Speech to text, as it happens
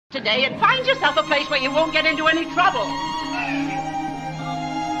today and find yourself a place where you won't get into any trouble.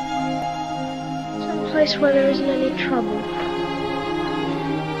 Some place where there isn't any trouble.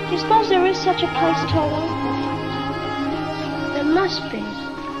 Do you suppose there is such a place, Toto? There must be.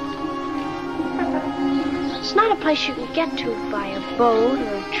 It's not a place you can get to by a boat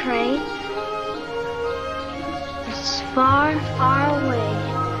or a train. It's far, far away.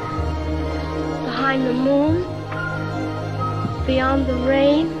 Behind the moon, beyond the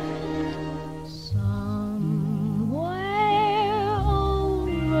rain.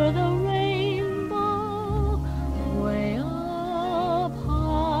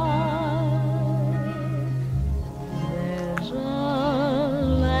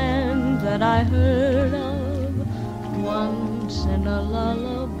 I heard of once in a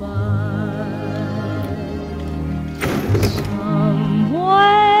lullaby. Somewhere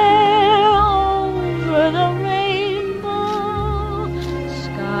over the rainbow,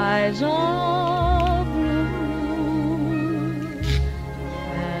 skies are blue,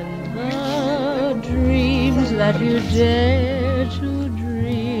 and the dreams that you dare to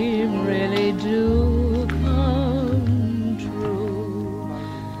dream really do.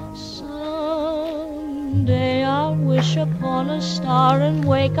 Wish upon a star and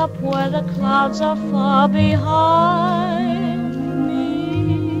wake up where the clouds are far behind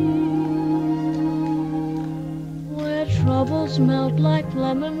me, where troubles melt like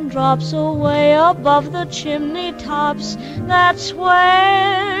lemon drops away above the chimney tops. That's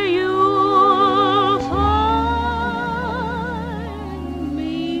where you'll find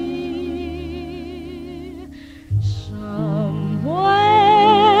me, somewhere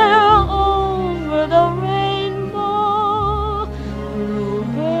over the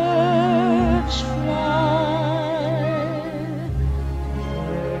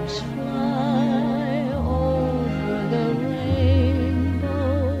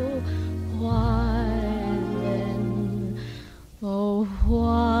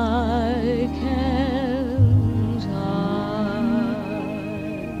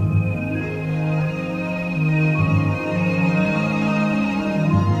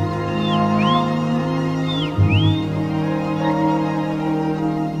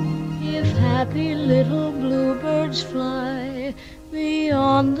little bluebirds fly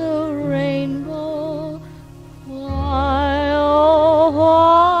beyond the rainbow. Why, oh,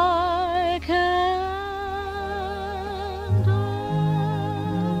 why can't I?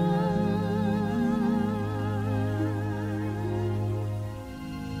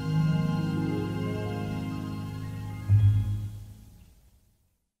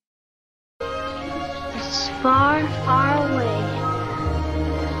 It's far, far away.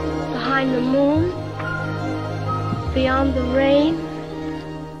 Behind the moon, beyond the rain.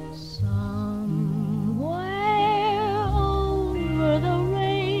 Somewhere over the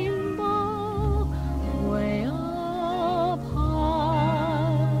rainbow, way up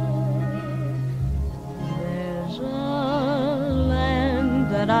high, there's a land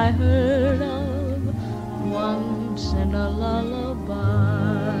that I heard of once in a lullaby.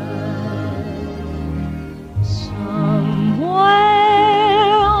 Somewhere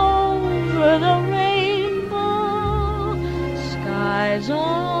the rainbow, skies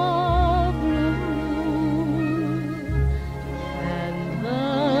are blue, and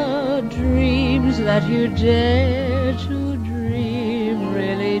the dreams that you dare to dream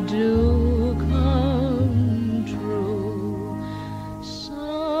really do come true.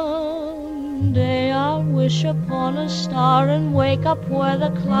 Someday I'll wish upon a star and wake up where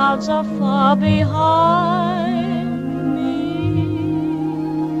the clouds are far behind.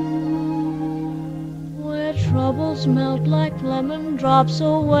 Troubles melt like lemon drops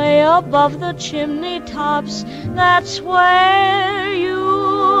away above the chimney tops. That's where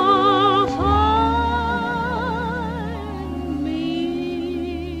you'll find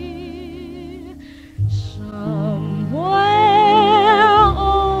me, somewhere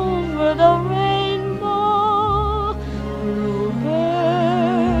over the rainbow.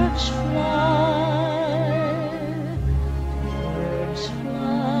 Bluebirds fly, birds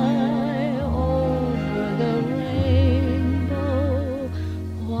fly over the rainbow.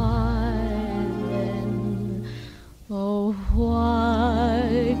 Why then, oh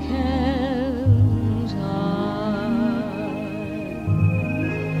why can't I?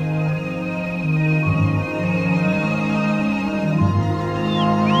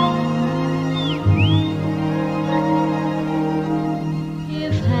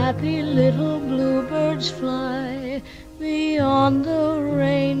 If happy little bluebirds fly beyond the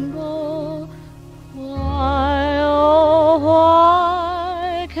rainbow, why, oh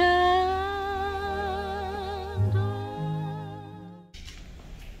why can't I?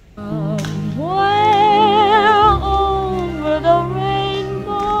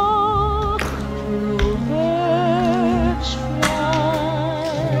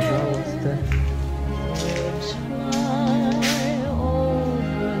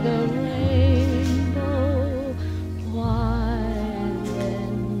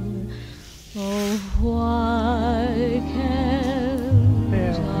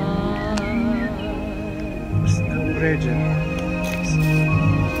 uređen.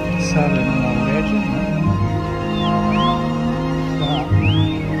 Savremeno uređen.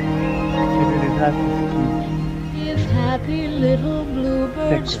 If happy little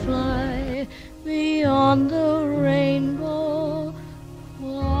bluebirds fly beyond the rainbow